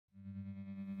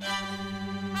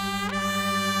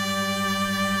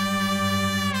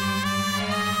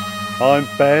I'm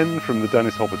Ben from the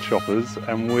Dennis Hopper Choppers,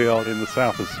 and we are in the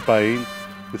south of Spain,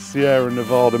 the Sierra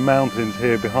Nevada mountains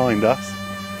here behind us.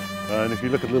 And if you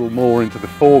look a little more into the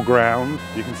foreground,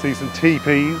 you can see some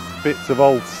teepees, bits of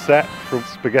old set from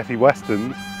spaghetti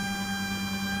westerns.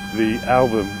 The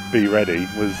album Be Ready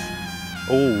was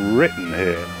all written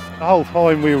here. The whole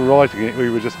time we were writing it, we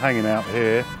were just hanging out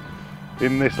here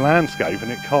in this landscape,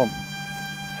 and it can't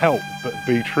help but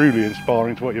be truly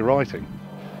inspiring to what you're writing.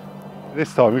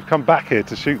 This time we've come back here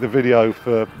to shoot the video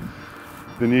for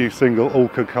the new single All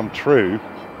Could Come True,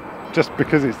 just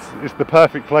because it's the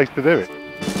perfect place to do it.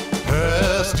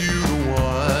 Passed you the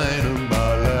wine of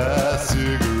my last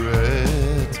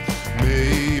cigarette.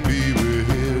 Maybe we're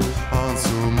here on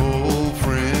some old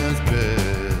friend's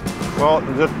bed. Well,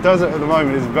 the desert at the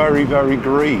moment is very, very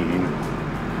green.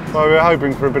 So we're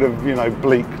hoping for a bit of,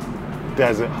 bleak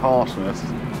desert harshness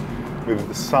with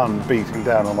the sun beating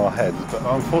down on our heads. But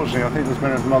unfortunately, I think there's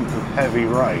been a month of heavy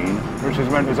rain, which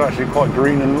has meant it's actually quite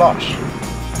green and lush.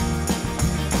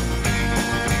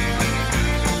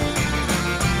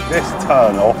 This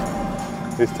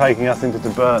turn-off is taking us into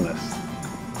Tabernas.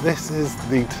 This is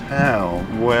the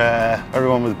town where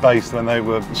everyone was based when they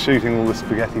were shooting all the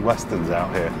spaghetti westerns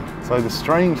out here. So the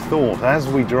strange thought, as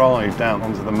we drive down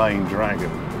onto the main drag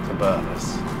of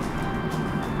Tabernas,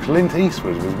 Clint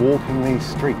Eastwood was walking these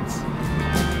streets.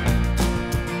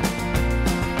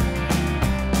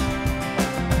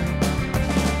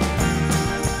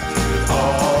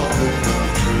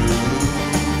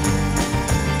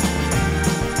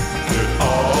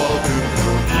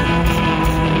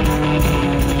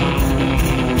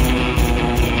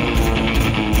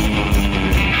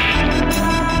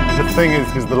 The thing is,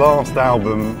 because the last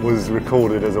album was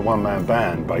recorded as a one-man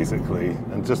band, basically,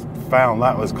 and just found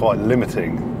that was quite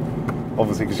limiting.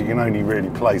 Obviously, because you can only really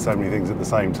play so many things at the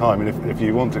same time, and if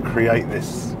you want to create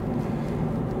this,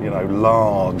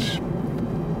 large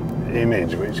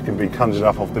image which can be conjured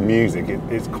up off the music,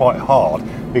 it's quite hard.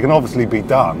 It can obviously be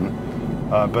done,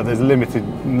 but there's limited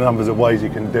numbers of ways you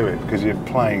can do it because you're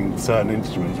playing certain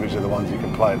instruments which are the ones you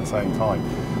can play at the same time.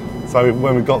 So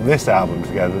when we got this album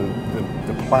together,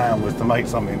 the plan was to make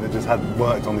something that just had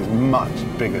worked on this much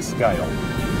bigger scale.